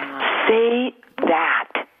 Say that.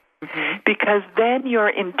 Mm-hmm. Because then your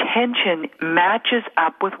intention matches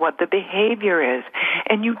up with what the behavior is.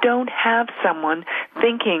 And you don't have someone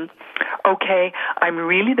thinking, okay, I'm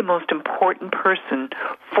really the most important person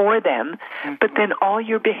for them, but then all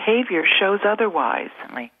your behavior shows otherwise.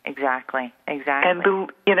 Exactly. And,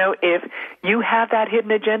 if you have that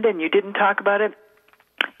hidden agenda and you didn't talk about it,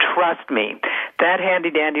 trust me, that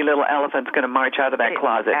handy-dandy little elephant's going to march out of that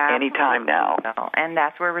closet any time now. And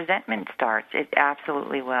that's where resentment starts. It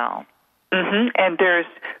absolutely will. Mm-hmm. And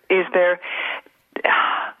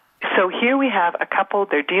so here we have a couple,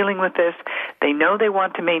 they're dealing with this. They know they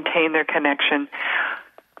want to maintain their connection.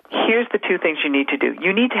 Here's the two things you need to do.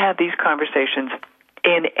 You need to have these conversations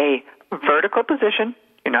in a vertical position.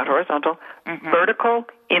 You're not horizontal. Mm-hmm. Vertical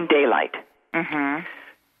in daylight. Mm-hmm.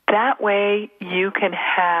 That way you can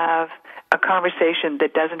have a conversation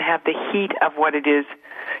that doesn't have the heat of what it is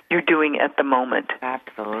you're doing at the moment.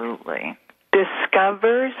 Absolutely.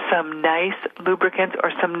 Discover some nice lubricants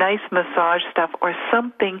or some nice massage stuff or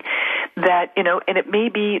something that, and it may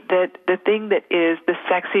be that the thing that is the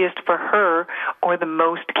sexiest for her or the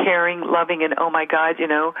most caring, loving, and oh my God,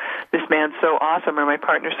 this man's so awesome or my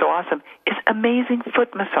partner's so awesome, is amazing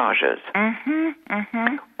foot massages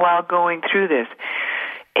while going through this.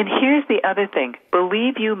 And here's the other thing.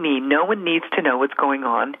 Believe you me, no one needs to know what's going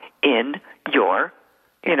on in your,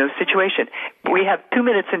 situation. We have 2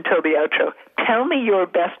 minutes until the outro. Tell me your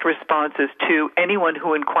best responses to anyone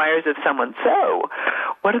who inquires of someone. So,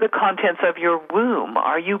 what are the contents of your womb?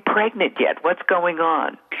 Are you pregnant yet? What's going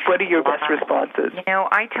on? What are your best responses?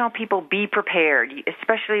 I tell people be prepared,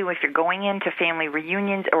 especially if you're going into family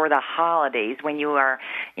reunions or the holidays when you are,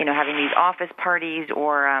 having these office parties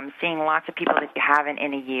or seeing lots of people that you haven't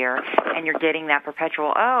in a year, and you're getting that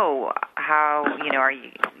perpetual, how, are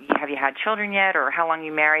you, have you had children yet, or how long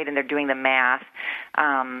you married, and they're doing the math.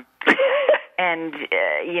 And,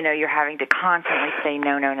 you're having to constantly say,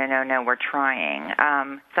 no, we're trying.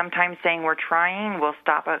 Sometimes saying we're trying will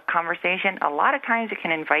stop a conversation. A lot of times it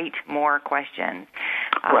can invite more questions.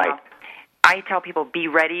 Right. I tell people, be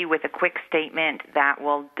ready with a quick statement that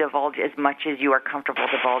will divulge as much as you are comfortable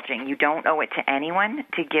divulging. You don't owe it to anyone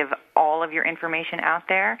to give all of your information out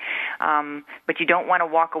there, but you don't want to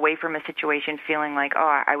walk away from a situation feeling like,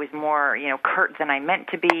 I was more, curt than I meant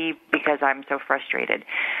to be because I'm so frustrated.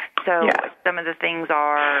 So some of the things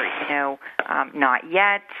are, not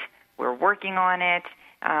yet, we're working on it.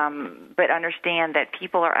 But understand that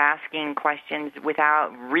people are asking questions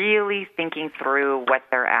without really thinking through what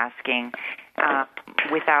they're asking,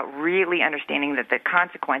 without really understanding that the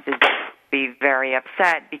consequences be very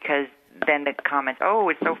upset because then the comments,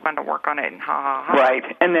 it's so fun to work on it, and ha, ha, ha. Right,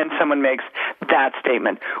 and then someone makes that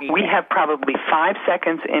statement. Yeah. We have probably 5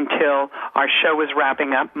 seconds until our show is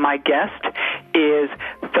wrapping up. My guest is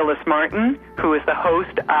Phyllis Martin, who is the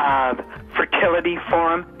host of Fertility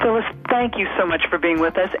Forum. Phyllis, thank you so much for being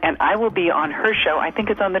with us, and I will be on her show. I think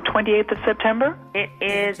it's on the 28th of September? It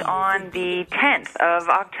is on the 10th of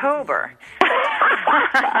October.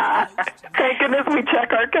 Thank goodness we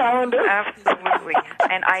check our calendars. Absolutely.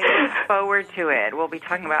 And I look forward to it. We'll be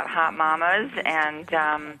talking about hot mamas, and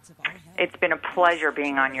it's been a pleasure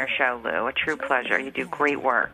being on your show, Lou, a true pleasure. You do great work.